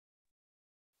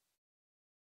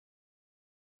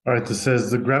All right, this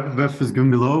says the graph of f is given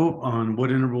below. On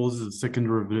what intervals is the second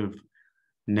derivative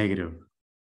negative?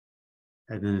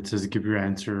 And then it says give your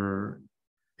answer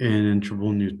in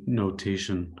interval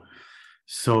notation.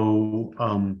 So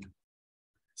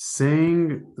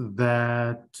saying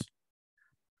that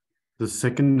the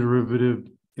second derivative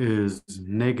is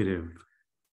negative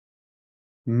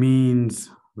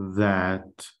means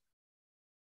that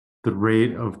the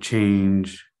rate of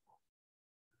change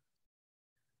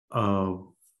of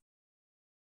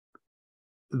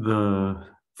the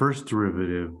first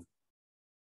derivative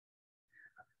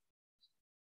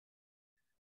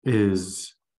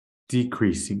is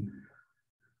decreasing.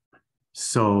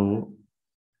 So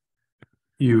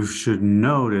you should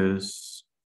notice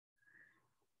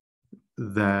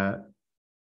that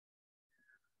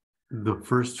the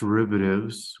first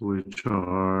derivatives, which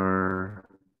are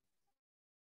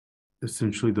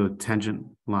essentially the tangent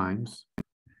lines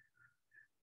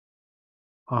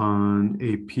on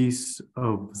a piece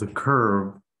of the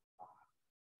curve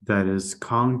that is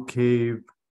concave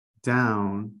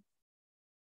down,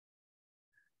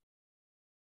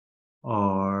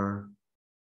 are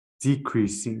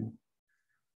decreasing.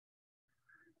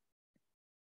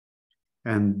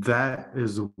 And that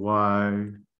is why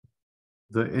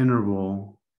the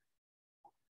interval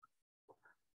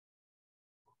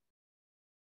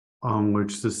on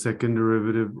which the second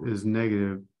derivative is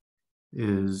negative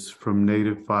is from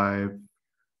 -5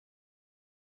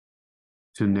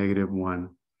 to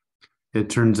 -1. It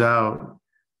turns out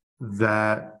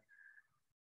that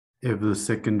if the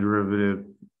second derivative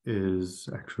is,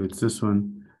 actually it's this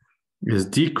one, is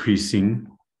decreasing,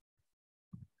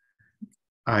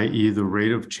 i.e. the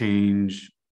rate of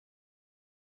change,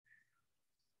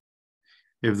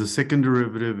 if the second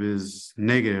derivative is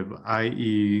negative,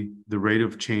 i.e. the rate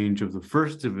of change of the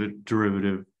first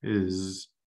derivative is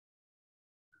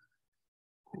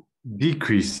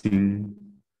decreasing,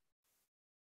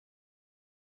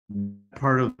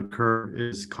 part of the curve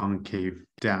is concave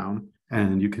down.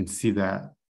 And you can see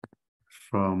that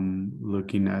from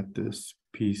looking at this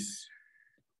piece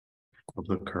of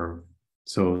the curve.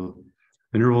 So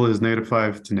the interval is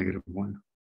 -5 to -1.